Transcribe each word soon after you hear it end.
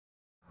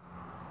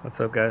What's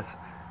up, guys?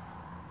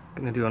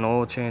 Gonna do an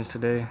oil change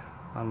today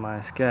on my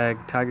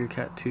SCAG Tiger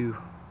Cat 2.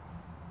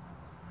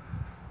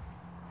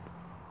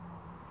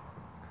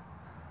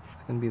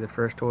 It's gonna be the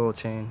first oil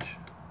change.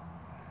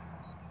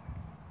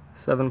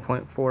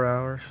 7.4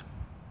 hours.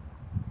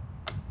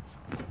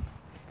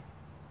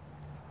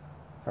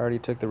 I already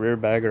took the rear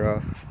bagger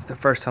off. It's the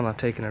first time I've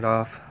taken it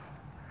off.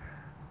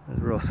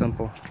 It's real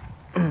simple.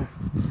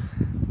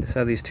 Just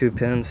have these two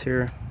pins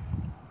here.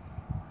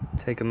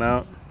 Take them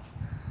out,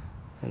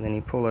 and then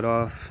you pull it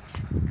off.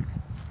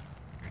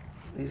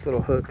 These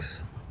little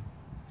hooks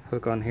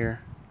hook on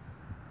here.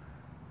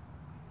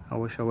 I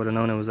wish I would have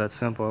known it was that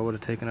simple. I would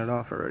have taken it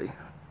off already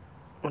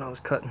when I was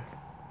cutting.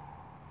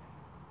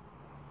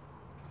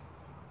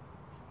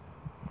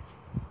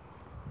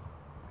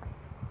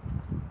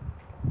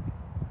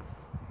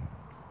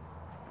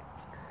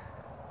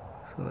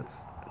 So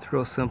it's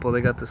real simple.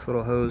 They got this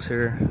little hose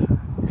here.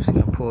 I'm just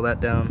gonna pull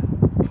that down.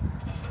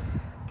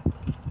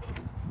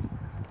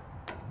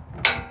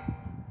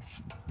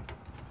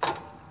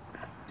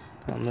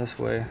 Down this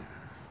way.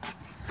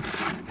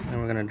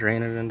 And we're gonna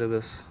drain it into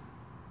this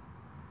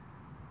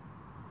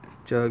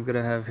jug that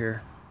I have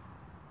here.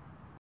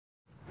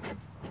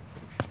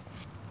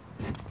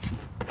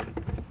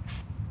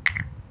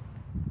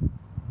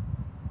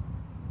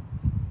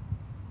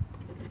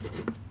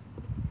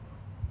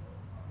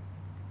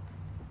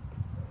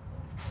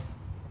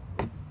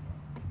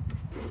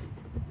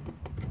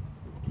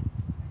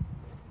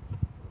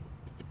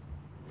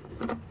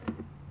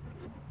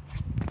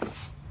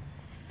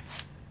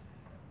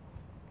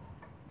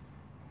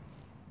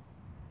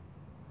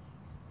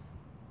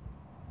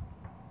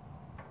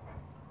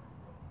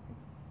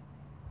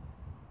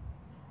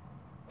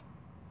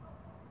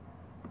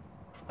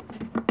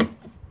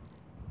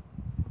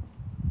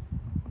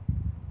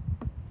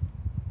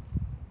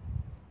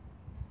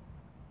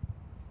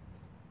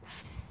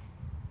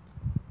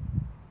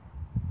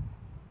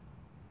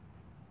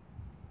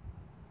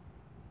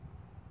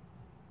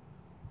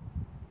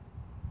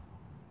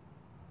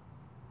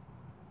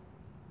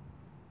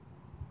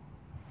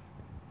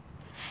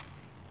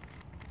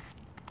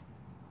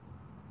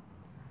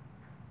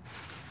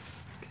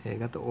 Okay,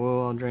 got the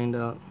oil all drained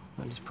out.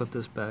 I just put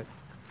this back.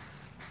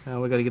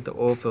 Now we got to get the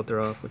oil filter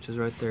off, which is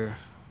right there.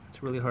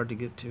 It's really hard to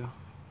get to.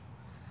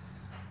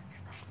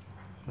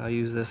 I'll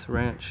use this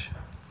wrench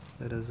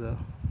that is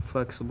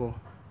flexible.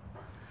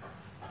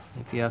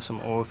 If you have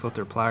some oil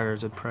filter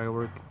pliers, it'd probably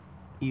work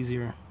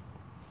easier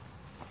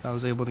if I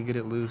was able to get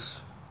it loose.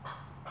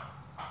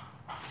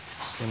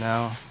 So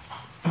now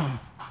I'm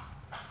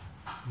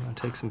going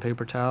to take some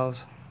paper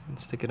towels and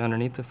stick it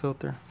underneath the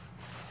filter.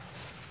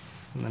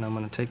 And then I'm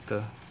going to take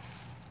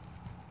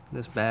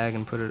this bag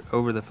and put it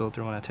over the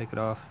filter when I take it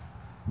off,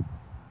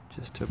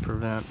 just to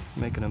prevent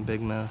making a big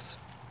mess.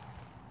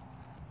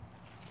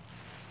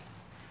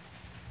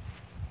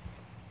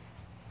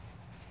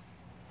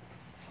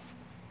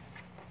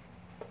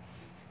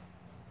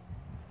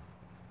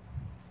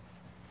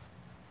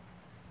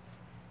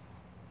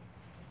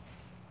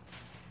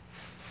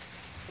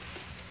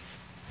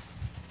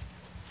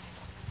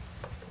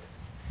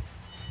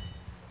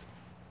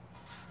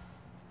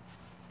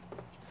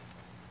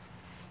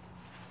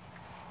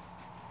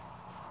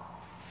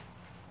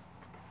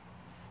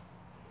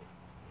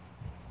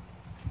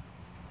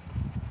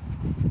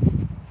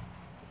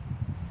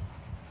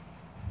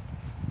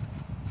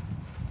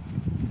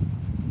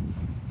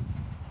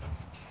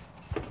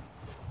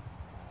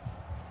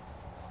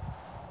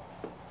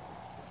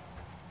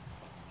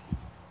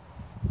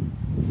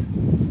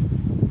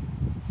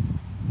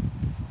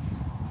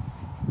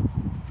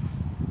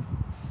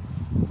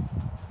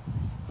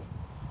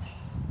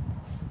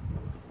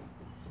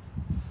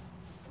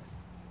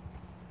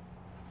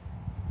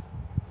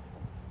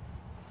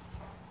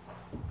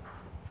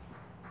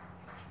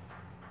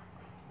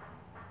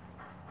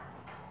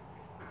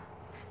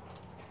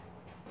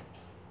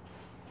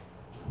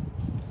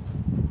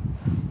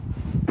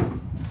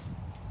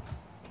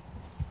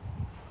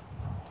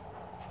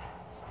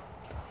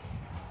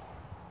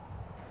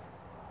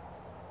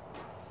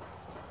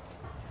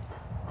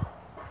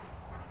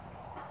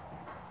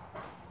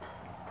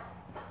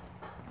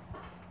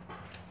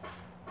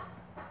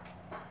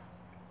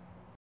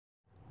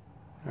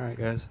 Alright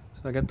guys,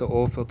 so I got the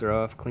oil filter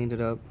off, cleaned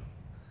it up.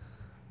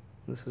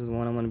 This is the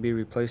one I'm going to be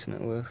replacing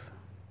it with.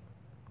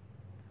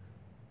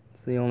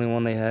 It's the only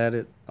one they had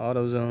at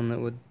AutoZone that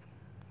would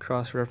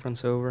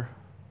cross-reference over.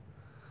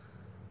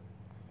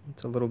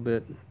 It's a little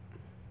bit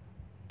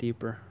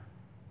deeper,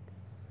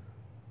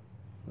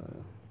 but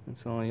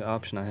it's the only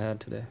option I had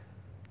today.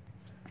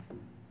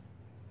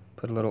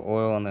 Put a little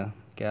oil on the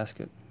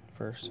gasket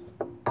first.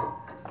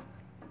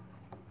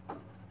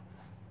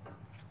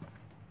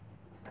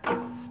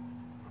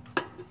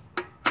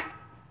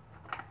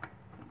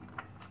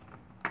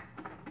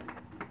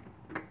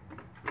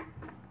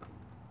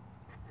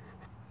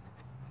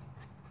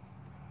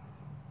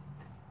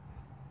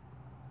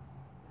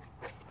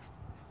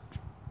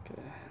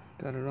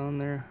 Got it on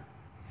there.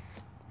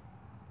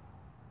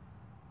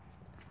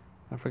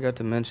 I forgot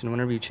to mention,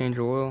 whenever you change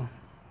your oil,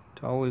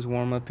 to always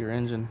warm up your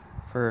engine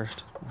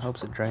first. It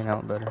helps it drain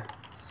out better.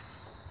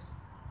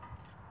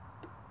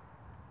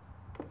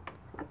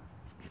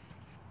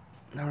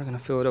 Now we're going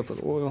to fill it up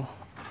with oil.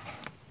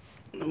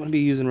 I'm going to be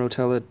using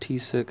Rotella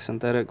T6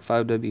 Synthetic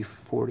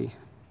 5W40.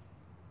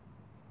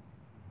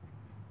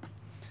 I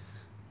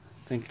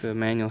think the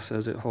manual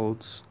says it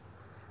holds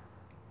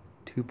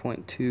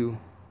 2.2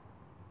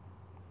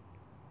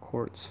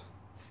 quarts.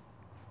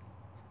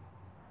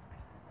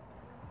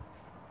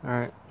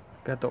 Alright,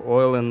 got the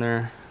oil in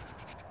there.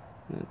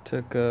 It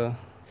took, I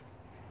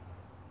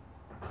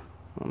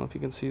don't know if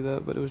you can see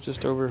that, but it was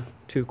just over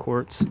 2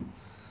 quarts.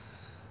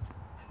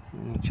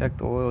 When you check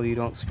the oil, you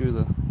don't screw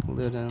the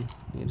lid in,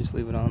 you just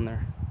leave it on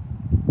there.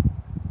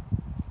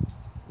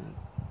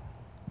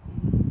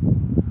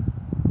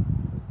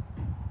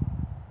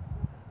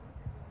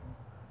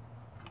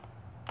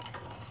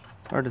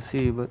 It's hard to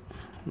see, but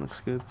it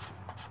looks good.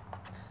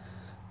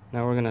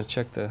 Now we're going to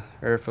check the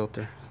air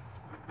filter.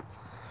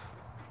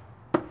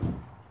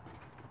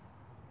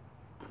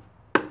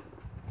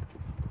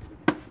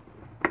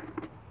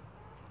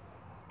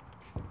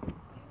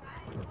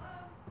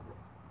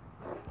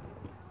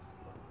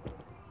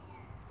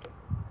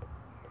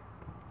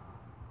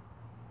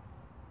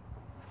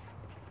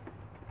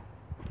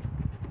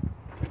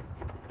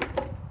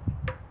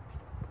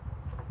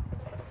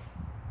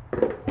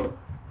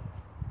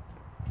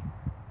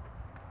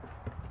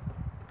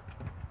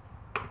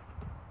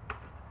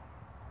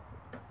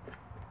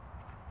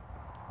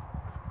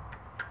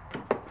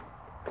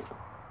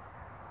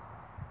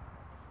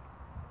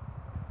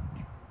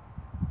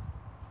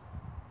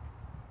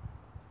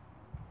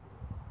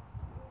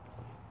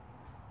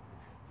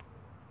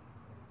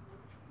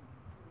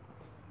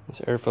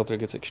 This air filter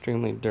gets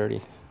extremely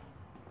dirty.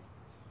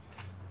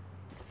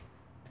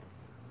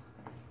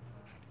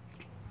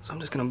 So I'm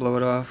just going to blow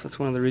it off. That's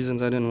one of the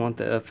reasons I didn't want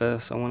the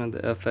FS. I wanted the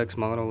FX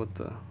model with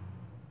the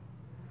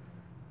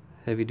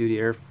heavy duty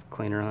air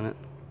cleaner on it.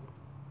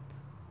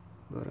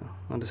 But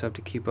I'll just have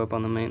to keep up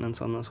on the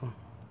maintenance on this one.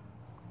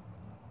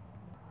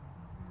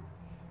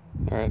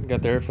 Alright,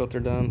 got the air filter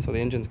done, so the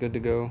engine's good to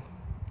go.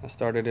 I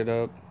started it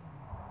up,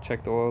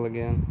 checked the oil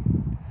again.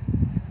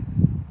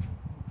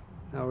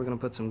 Now we're going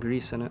to put some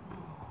grease in it.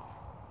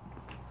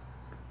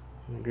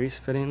 And the grease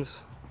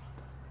fittings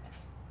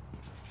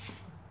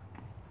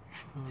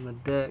on the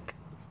deck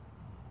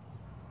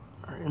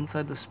are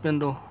inside the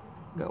spindle.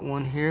 Got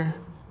one here,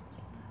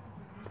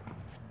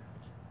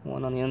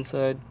 one on the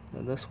inside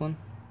of this one,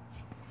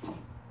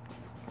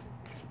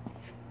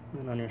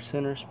 and on your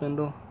center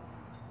spindle,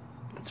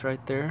 it's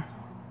right there.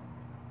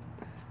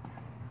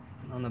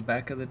 And on the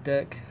back of the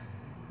deck,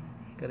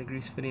 got a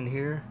grease fitting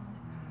here,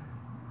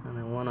 and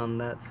then one on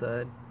that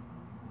side.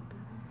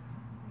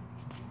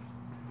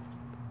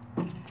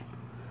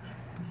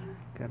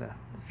 Got a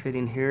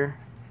fitting here.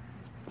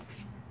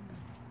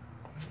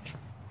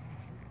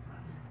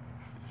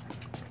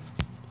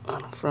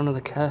 On the front of the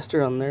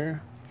caster on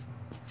there.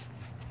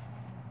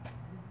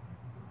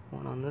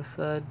 One on this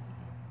side.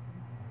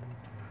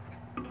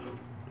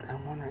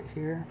 And one right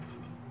here.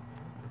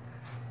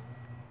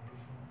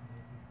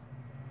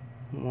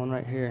 And one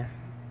right here.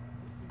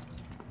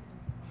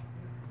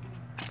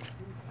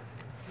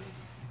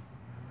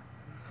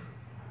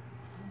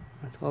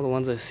 That's all the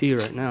ones I see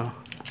right now.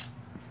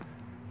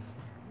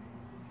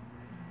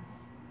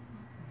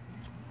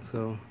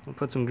 So I'll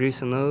put some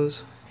grease in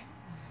those.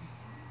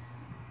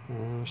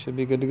 And we should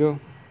be good to go.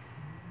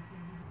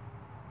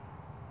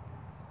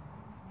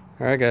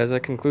 Alright guys,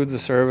 that concludes the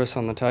service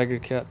on the Tiger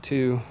Cat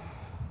 2.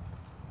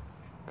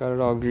 Got it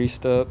all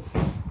greased up.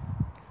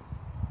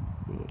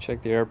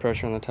 Check the air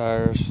pressure on the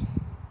tires.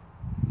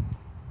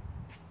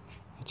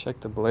 Check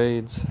the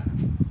blades.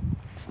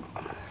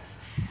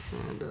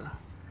 And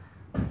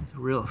it's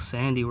real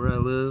sandy where I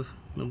live.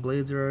 The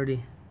blades are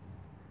already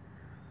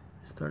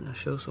starting to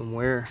show some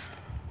wear.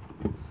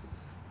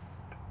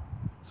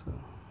 So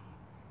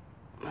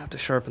I have to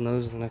sharpen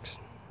those the next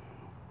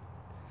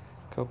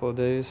couple of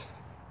days.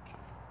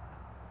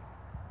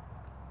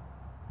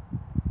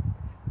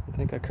 I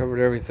think I covered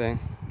everything.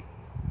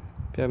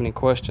 If you have any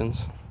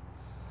questions,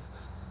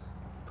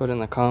 put in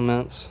the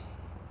comments.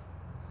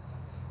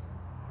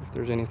 If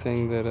there's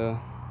anything that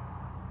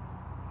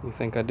you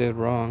think I did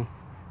wrong.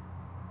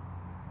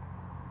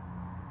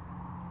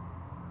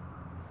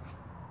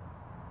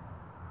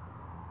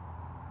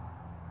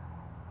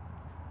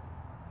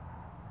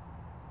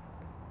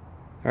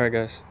 Alright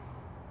guys,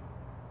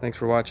 thanks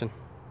for watching.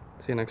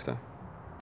 See you next time.